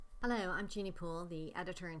Hello, I'm Jeannie Poole, the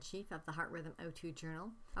Editor-in-Chief of the Heart Rhythm O2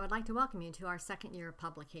 Journal. I would like to welcome you to our second year of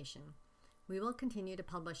publication. We will continue to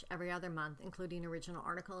publish every other month, including original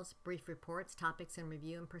articles, brief reports, topics in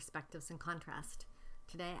review, and perspectives in contrast.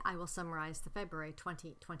 Today, I will summarize the February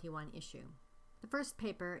 2021 issue. The first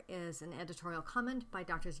paper is an editorial comment by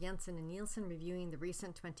Drs. Jensen and Nielsen reviewing the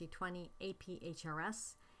recent 2020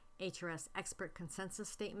 AP-HRS Expert Consensus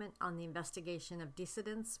Statement on the investigation of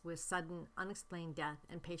dissidents with sudden unexplained death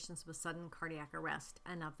and patients with sudden cardiac arrest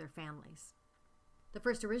and of their families. The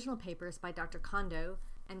first original paper is by Dr. Kondo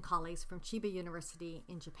and colleagues from Chiba University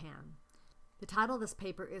in Japan. The title of this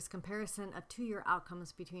paper is Comparison of 2-Year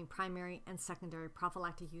Outcomes Between Primary and Secondary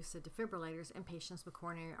Prophylactic Use of Defibrillators in Patients with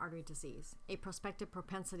Coronary Artery Disease, a Prospective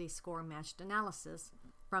Propensity Score Matched Analysis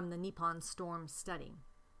from the Nippon STORM Study.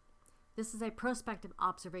 This is a prospective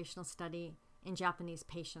observational study in Japanese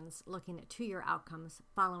patients looking at 2-year outcomes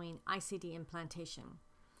following ICD implantation.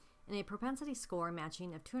 In a propensity score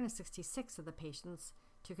matching of 266 of the patients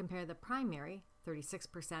to compare the primary,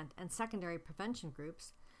 36%, and secondary prevention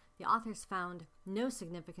groups, the authors found no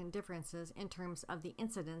significant differences in terms of the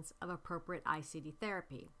incidence of appropriate ICD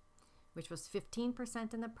therapy, which was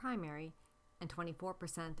 15% in the primary and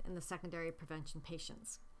 24% in the secondary prevention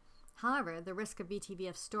patients. However, the risk of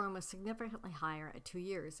VTVF STORM was significantly higher at 2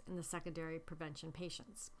 years in the secondary prevention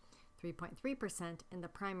patients, 3.3% in the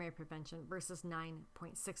primary prevention versus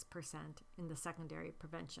 9.6% in the secondary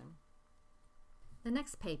prevention. The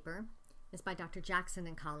next paper is by Dr. Jackson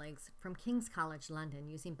and colleagues from King's College London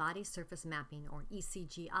using body surface mapping, or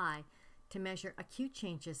ECGI, to measure acute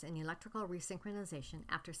changes in electrical resynchronization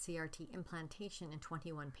after CRT implantation in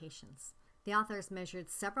 21 patients. The authors measured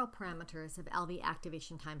several parameters of LV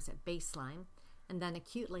activation times at baseline and then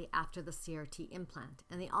acutely after the CRT implant,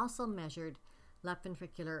 and they also measured left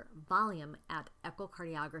ventricular volume at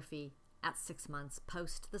echocardiography at 6 months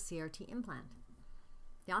post the CRT implant.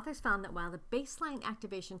 The authors found that while the baseline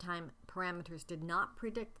activation time parameters did not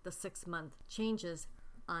predict the 6-month changes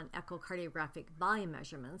on echocardiographic volume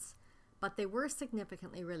measurements, but they were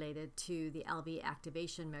significantly related to the LV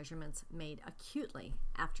activation measurements made acutely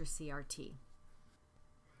after CRT.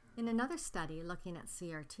 In another study looking at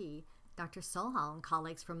CRT, Dr. Sohal and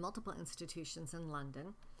colleagues from multiple institutions in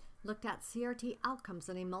London looked at CRT outcomes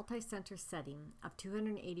in a multi-center setting of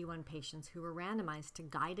 281 patients who were randomized to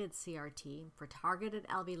guided CRT for targeted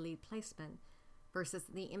LV lead placement versus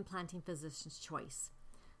the implanting physician's choice.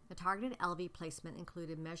 The targeted LV placement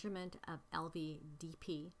included measurement of LV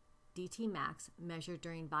DP, DT max measured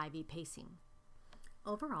during BiV pacing.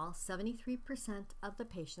 Overall, 73% of the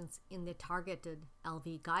patients in the targeted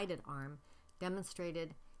LV guided arm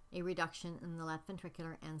demonstrated a reduction in the left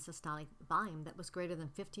ventricular end systolic volume that was greater than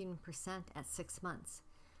 15% at 6 months.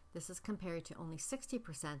 This is compared to only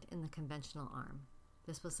 60% in the conventional arm.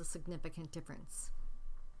 This was a significant difference.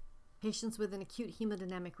 Patients with an acute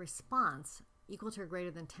hemodynamic response equal to or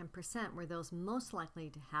greater than 10% were those most likely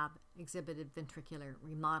to have exhibited ventricular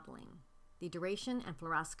remodeling. The duration and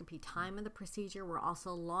fluoroscopy time of the procedure were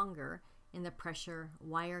also longer in the pressure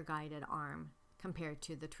wire-guided arm compared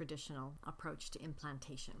to the traditional approach to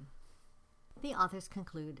implantation. The authors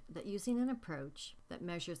conclude that using an approach that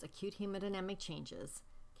measures acute hemodynamic changes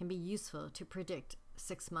can be useful to predict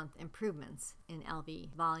 6-month improvements in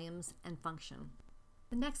LV volumes and function.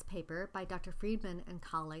 The next paper, by Dr. Friedman and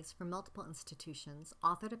colleagues from multiple institutions,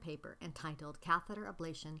 authored a paper entitled Catheter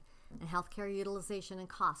Ablation and Healthcare Utilization and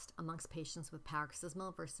Cost Amongst Patients with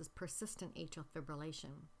Paroxysmal versus Persistent Atrial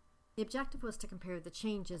Fibrillation. The objective was to compare the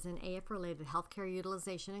changes in AF-related healthcare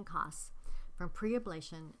utilization and costs from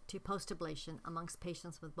pre-ablation to post-ablation amongst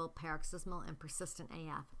patients with both paroxysmal and persistent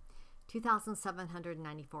AF.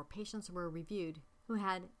 2,794 patients were reviewed who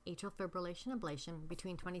had atrial fibrillation ablation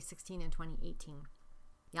between 2016 and 2018.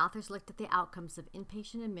 The authors looked at the outcomes of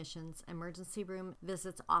inpatient admissions, emergency room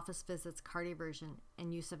visits, office visits, cardioversion,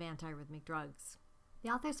 and use of antiarrhythmic drugs.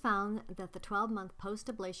 The authors found that the 12-month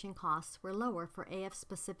post-ablation costs were lower for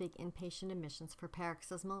AF-specific inpatient admissions for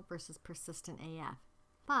paroxysmal versus persistent AF,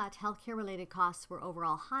 but healthcare-related costs were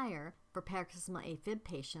overall higher for paroxysmal AFib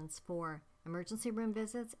patients for emergency room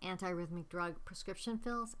visits, antiarrhythmic drug prescription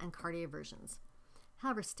fills, and cardioversions.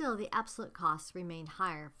 However, still, the absolute costs remained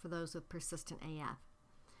higher for those with persistent AF.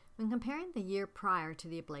 When comparing the year prior to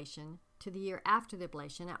the ablation to the year after the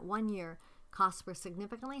ablation, at 1 year, costs were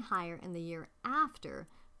significantly higher in the year after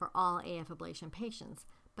for all AF ablation patients,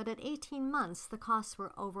 but at 18 months, the costs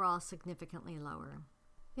were overall significantly lower.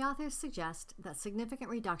 The authors suggest that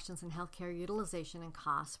significant reductions in healthcare utilization and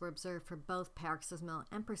costs were observed for both paroxysmal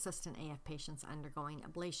and persistent AF patients undergoing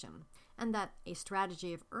ablation, and that a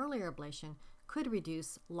strategy of earlier ablation could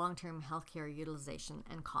reduce long-term healthcare utilization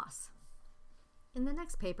and costs. In the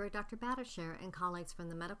next paper, Dr. Battershare and colleagues from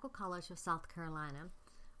the Medical College of South Carolina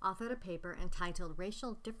authored a paper entitled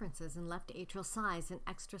Racial Differences in Left Atrial Size and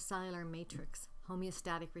Extracellular Matrix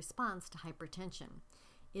Homeostatic Response to Hypertension.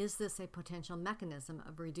 Is this a potential mechanism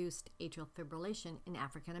of reduced atrial fibrillation in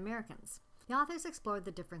African Americans? The authors explored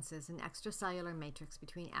the differences in extracellular matrix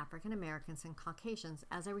between African Americans and Caucasians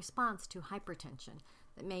as a response to hypertension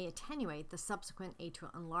that may attenuate the subsequent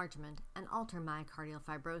atrial enlargement and alter myocardial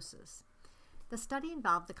fibrosis. The study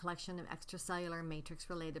involved the collection of extracellular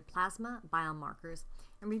matrix-related plasma biomarkers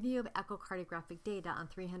and review of echocardiographic data on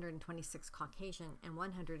 326 Caucasian and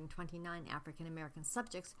 129 African American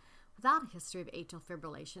subjects without a history of atrial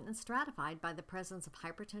fibrillation and stratified by the presence of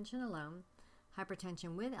hypertension alone,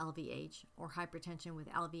 hypertension with LVH, or hypertension with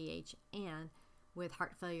LVH and with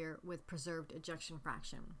heart failure with preserved ejection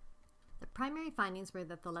fraction. The primary findings were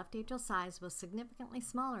that the left atrial size was significantly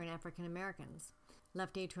smaller in African Americans.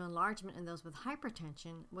 Left atrial enlargement in those with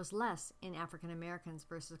hypertension was less in African Americans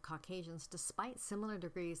versus Caucasians despite similar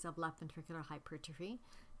degrees of left ventricular hypertrophy,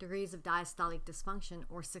 degrees of diastolic dysfunction,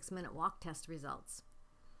 or 6-minute walk test results.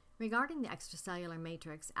 Regarding the extracellular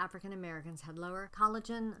matrix, African Americans had lower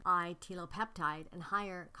collagen I telopeptide and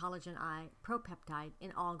higher collagen I propeptide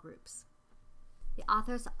in all groups. The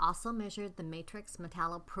authors also measured the matrix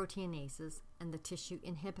metalloproteinases and the tissue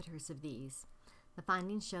inhibitors of these. The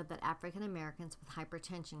findings showed that African Americans with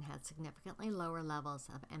hypertension had significantly lower levels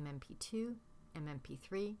of MMP2,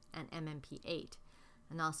 MMP3, and MMP8,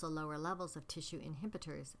 and also lower levels of tissue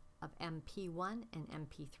inhibitors of MP1 and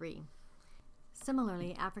MP3.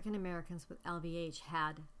 Similarly, African Americans with LVH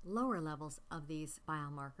had lower levels of these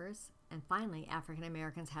biomarkers, and finally, African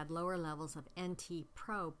Americans had lower levels of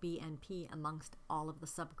NT-proBNP amongst all of the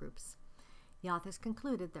subgroups. The authors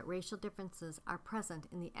concluded that racial differences are present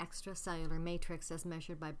in the extracellular matrix as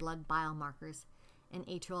measured by blood biomarkers and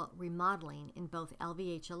atrial remodeling in both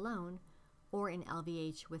LVH alone or in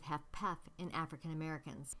LVH with HFpEF in African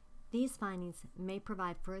Americans. These findings may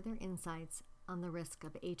provide further insights on the risk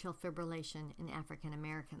of atrial fibrillation in African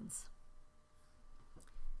Americans.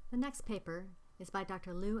 The next paper is by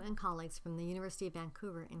Dr. Liu and colleagues from the University of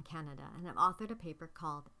Vancouver in Canada and have authored a paper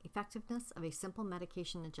called Effectiveness of a Simple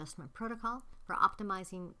Medication Adjustment Protocol for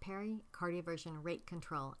Optimizing Pericardioversion Rate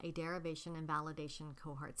Control, a Derivation and Validation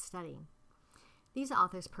Cohort Study. These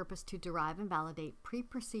authors purpose to derive and validate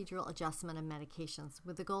pre-procedural adjustment of medications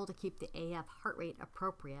with the goal to keep the AF heart rate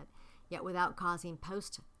appropriate, yet without causing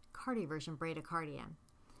post-cardioversion bradycardia,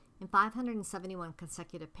 in 571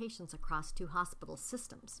 consecutive patients across 2 hospital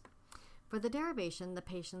systems. For the derivation, the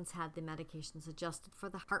patients had the medications adjusted for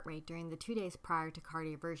the heart rate during the 2 days prior to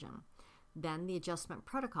cardioversion. Then the adjustment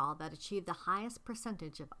protocol that achieved the highest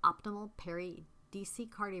percentage of optimal peri-DC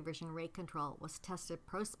cardioversion rate control was tested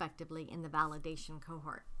prospectively in the validation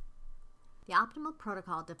cohort. The optimal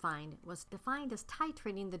protocol was defined as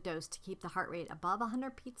titrating the dose to keep the heart rate above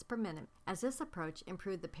 100 beats per minute, as this approach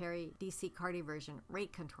improved the peri-DC cardioversion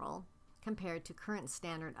rate control compared to current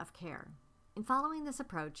standard of care. In following this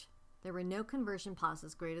approach, there were no conversion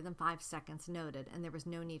pauses greater than 5 seconds noted, and there was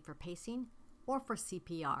no need for pacing or for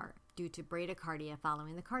CPR due to bradycardia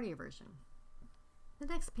following the cardioversion. The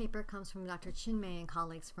next paper comes from Dr. Chinmay and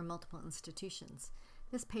colleagues from multiple institutions.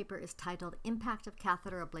 This paper is titled Impact of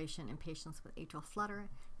Catheter Ablation in Patients with Atrial Flutter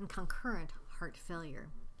and Concurrent Heart Failure.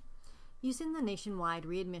 Using the nationwide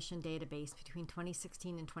readmission database between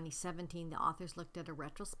 2016 and 2017, the authors looked at a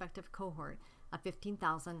retrospective cohort of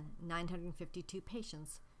 15,952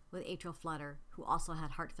 patients with atrial flutter who also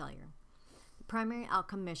had heart failure. The primary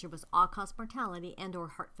outcome measure was all-cause mortality and/or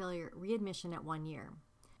heart failure readmission at 1 year.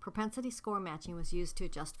 Propensity score matching was used to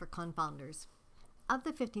adjust for confounders. Of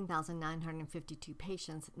the 15,952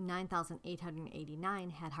 patients, 9,889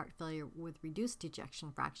 had heart failure with reduced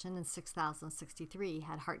ejection fraction and 6,063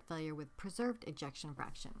 had heart failure with preserved ejection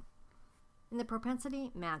fraction. In the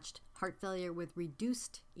propensity-matched heart failure with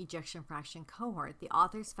reduced ejection fraction cohort, the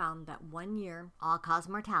authors found that 1 year all-cause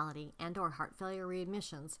mortality and/or heart failure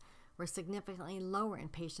readmissions were significantly lower in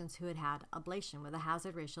patients who had had ablation with a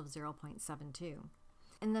hazard ratio of 0.72.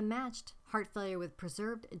 In the matched heart failure with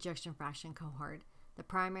preserved ejection fraction cohort, the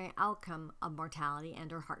primary outcome of mortality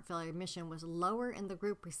and/or heart failure remission was lower in the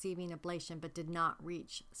group receiving ablation but did not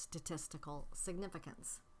reach statistical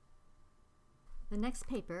significance. The next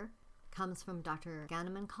paper comes from Dr.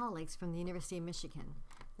 Ghanem and colleagues from the University of Michigan.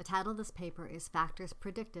 The title of this paper is Factors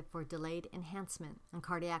Predictive for Delayed Enhancement on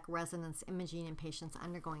Cardiac Resonance Imaging in Patients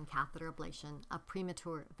Undergoing Catheter Ablation of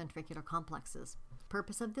Premature Ventricular Complexes. The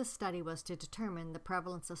purpose of this study was to determine the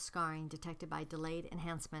prevalence of scarring detected by delayed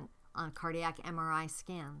enhancement on cardiac MRI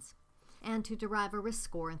scans. and to derive a risk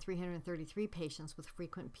score in 333 patients with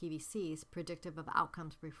frequent PVCs predictive of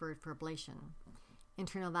outcomes referred for ablation.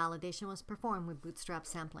 Internal validation was performed with bootstrap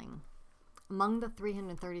sampling. Among the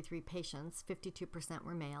 333 patients, 52%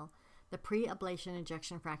 were male. The pre-ablation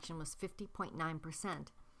ejection fraction was 50.9%, and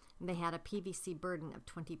they had a PVC burden of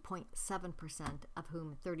 20.7%, of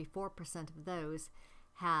whom 34% of those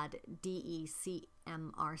had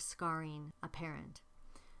DECMR scarring apparent.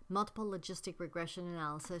 Multiple logistic regression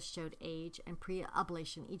analysis showed age and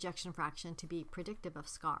pre-ablation ejection fraction to be predictive of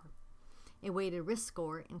scar. A weighted risk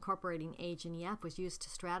score incorporating age and EF was used to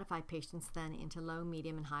stratify patients then into low,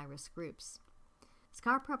 medium, and high-risk groups.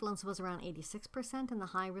 Scar prevalence was around 86% in the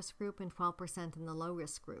high-risk group and 12% in the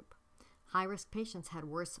low-risk group. High-risk patients had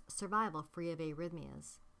worse survival free of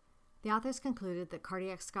arrhythmias. The authors concluded that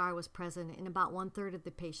cardiac scar was present in about one-third of the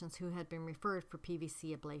patients who had been referred for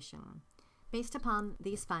PVC ablation. Based upon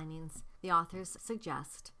these findings, the authors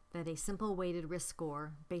suggest that a simple weighted risk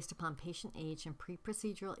score based upon patient age and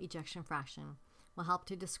pre-procedural ejection fraction will help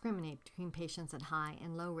to discriminate between patients at high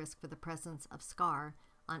and low risk for the presence of scar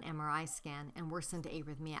on MRI scan and worsened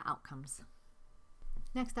arrhythmia outcomes.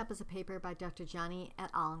 Next up is a paper by Dr. Gianni et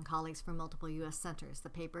al. And colleagues from multiple U.S. centers. The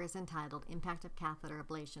paper is entitled Impact of Catheter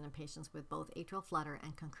Ablation in Patients with Both Atrial Flutter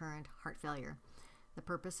and Concurrent Heart Failure. The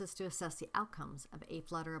purpose is to assess the outcomes of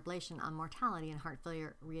aflutter ablation on mortality and heart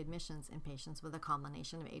failure readmissions in patients with a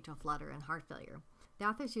combination of atrial flutter and heart failure. The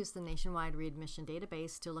authors used the nationwide readmission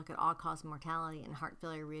database to look at all-cause mortality and heart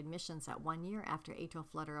failure readmissions at 1 year after atrial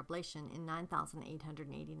flutter ablation in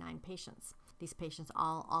 9,889 patients. These patients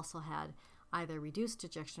all also had either reduced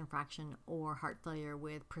ejection fraction or heart failure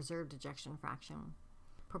with preserved ejection fraction.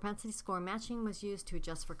 Propensity score matching was used to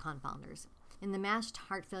adjust for confounders. In the matched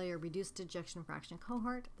heart failure reduced ejection fraction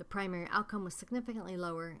cohort, the primary outcome was significantly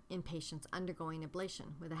lower in patients undergoing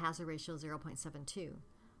ablation with a hazard ratio of 0.72.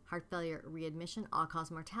 Heart failure readmission,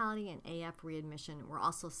 all-cause mortality, and AF readmission were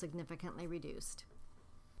also significantly reduced.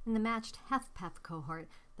 In the matched HFpEF cohort,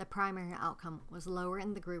 the primary outcome was lower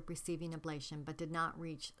in the group receiving ablation but did not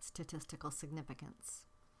reach statistical significance.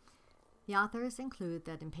 The authors include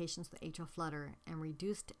that in patients with atrial flutter and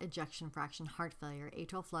reduced ejection fraction heart failure,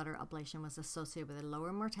 atrial flutter ablation was associated with a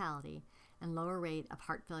lower mortality and lower rate of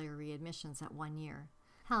heart failure readmissions at 1 year.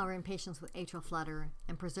 However, in patients with atrial flutter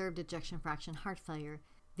and preserved ejection fraction heart failure,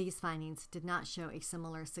 these findings did not show a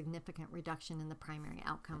similar significant reduction in the primary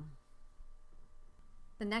outcome.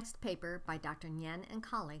 The next paper by Dr. Nguyen and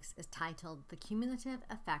colleagues is titled The Cumulative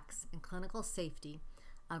Effects and Clinical Safety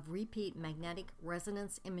of Repeat Magnetic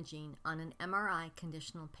Resonance Imaging on an MRI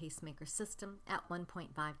Conditional Pacemaker System at 1.5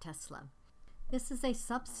 Tesla. This is a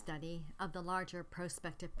sub-study of the larger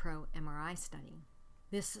Prospective Pro MRI study.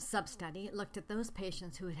 This sub-study looked at those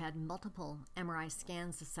patients who had had multiple MRI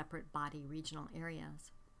scans of separate body regional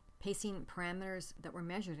areas. Pacing parameters that were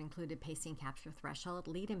measured included pacing capture threshold,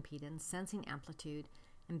 lead impedance, sensing amplitude,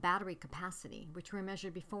 and battery capacity, which were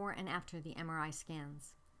measured before and after the MRI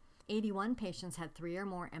scans. 81 patients had 3 or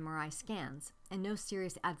more MRI scans, and no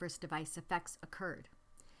serious adverse device effects occurred.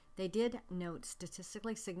 They did note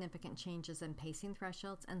statistically significant changes in pacing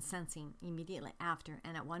thresholds and sensing immediately after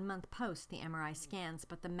and at 1 month post the MRI scans,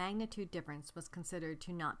 but the magnitude difference was considered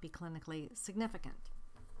to not be clinically significant.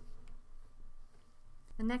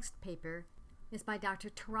 The next paper is by Dr.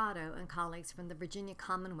 Tirado and colleagues from the Virginia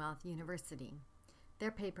Commonwealth University.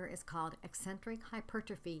 Their paper is called Eccentric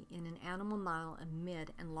Hypertrophy in an Animal Model of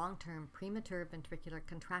Mid- and Long-Term Premature Ventricular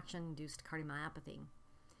Contraction-Induced Cardiomyopathy.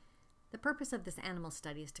 The purpose of this animal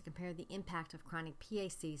study is to compare the impact of chronic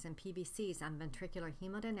PACs and PVCs on ventricular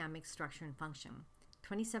hemodynamic structure and function.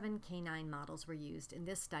 27 canine models were used in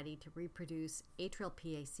this study to reproduce atrial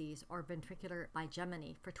PACs or ventricular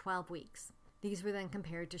bigeminy for 12 weeks. These were then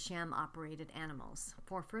compared to sham-operated animals.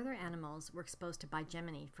 4 further animals were exposed to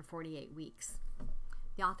bigeminy for 48 weeks.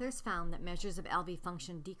 The authors found that measures of LV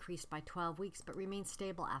function decreased by 12 weeks but remained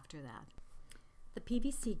stable after that. The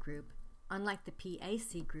PVC group, unlike the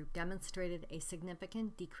PAC group, demonstrated a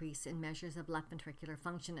significant decrease in measures of left ventricular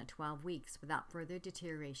function at 12 weeks without further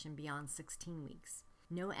deterioration beyond 16 weeks.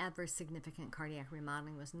 No adverse significant cardiac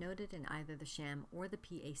remodeling was noted in either the sham or the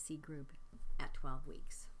PAC group at 12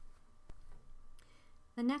 weeks.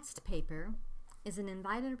 The next paper is an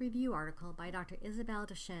invited review article by Dr. Isabelle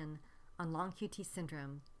Duchenne on long QT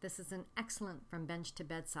syndrome. This is an excellent from bench to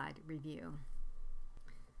bedside review.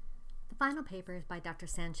 The final paper is by Dr.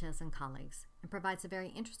 Sanchez and colleagues and provides a very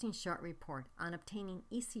interesting short report on obtaining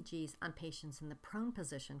ECGs on patients in the prone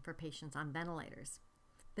position for patients on ventilators.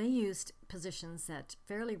 They used positions that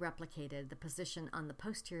fairly replicated the position on the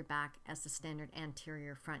posterior back as the standard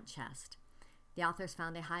anterior front chest. The authors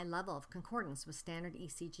found a high level of concordance with standard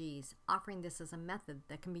ECGs, offering this as a method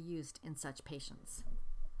that can be used in such patients.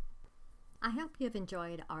 I hope you have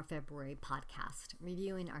enjoyed our February podcast,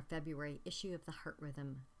 reviewing our February issue of the Heart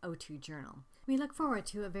Rhythm O2 Journal. We look forward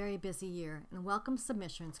to a very busy year and welcome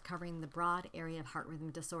submissions covering the broad area of heart rhythm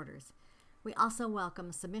disorders. We also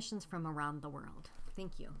welcome submissions from around the world.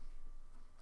 Thank you.